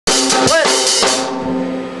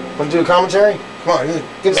Want to do a commentary? Come on,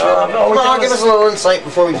 give us a little insight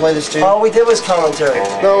before we play this tune. All we did was commentary.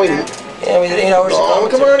 No, we didn't. Yeah, we did 8 hours of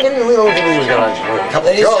commentary. Come on, give me a little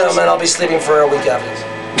Ladies and gentlemen, I'll be sleeping for a week after this.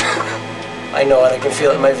 I know it, I can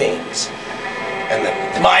feel it in my veins. And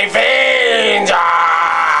then my veins!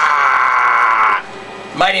 Ah!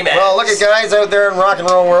 Mighty man. Well, look at guys out there in rock and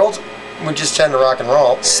roll world. We just tend to rock and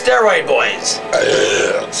roll. Steroid boys.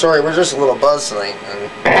 Sorry, we're just a little buzzed tonight.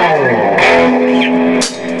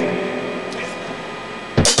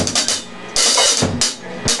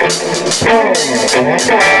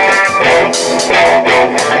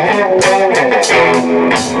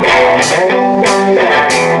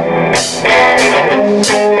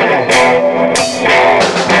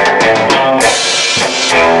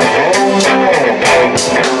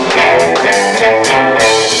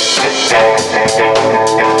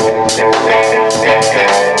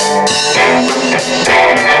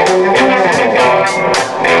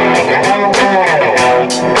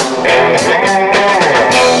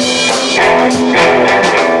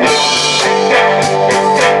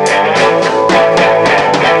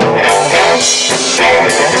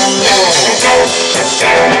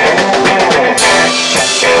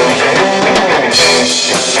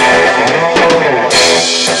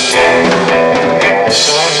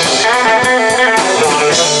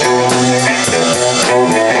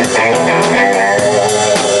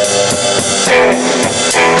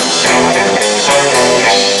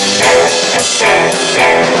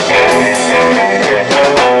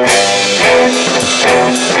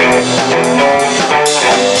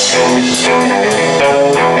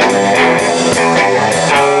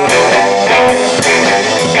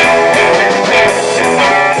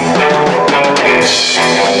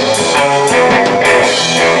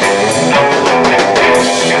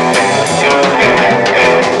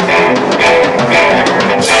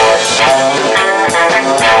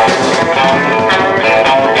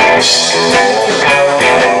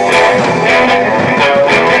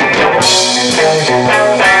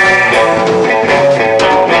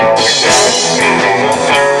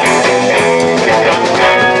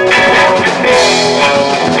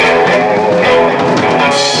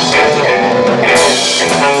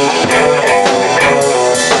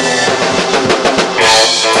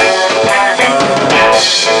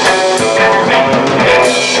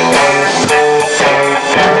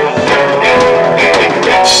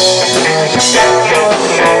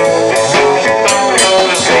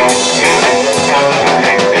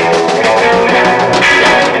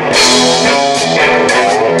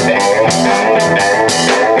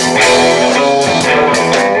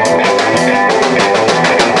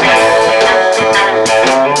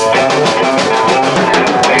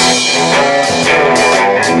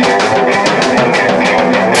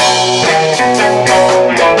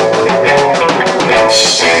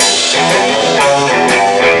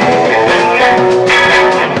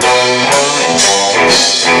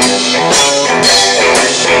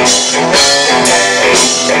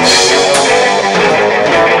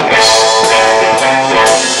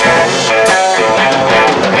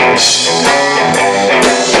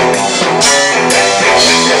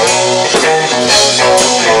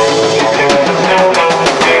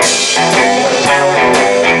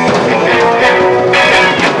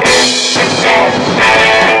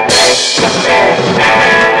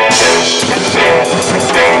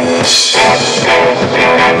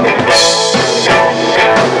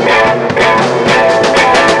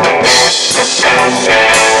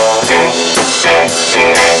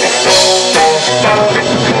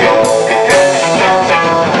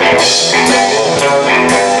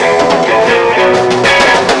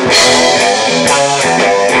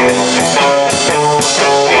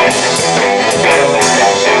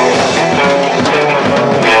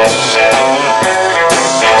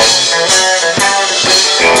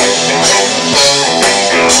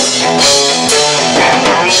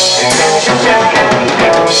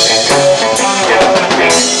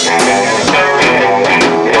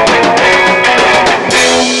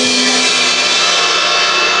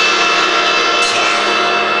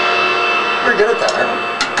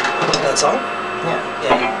 That song? Yeah.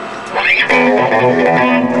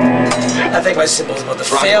 I think my symbol's about to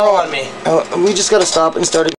fail on me. We just gotta stop and start again.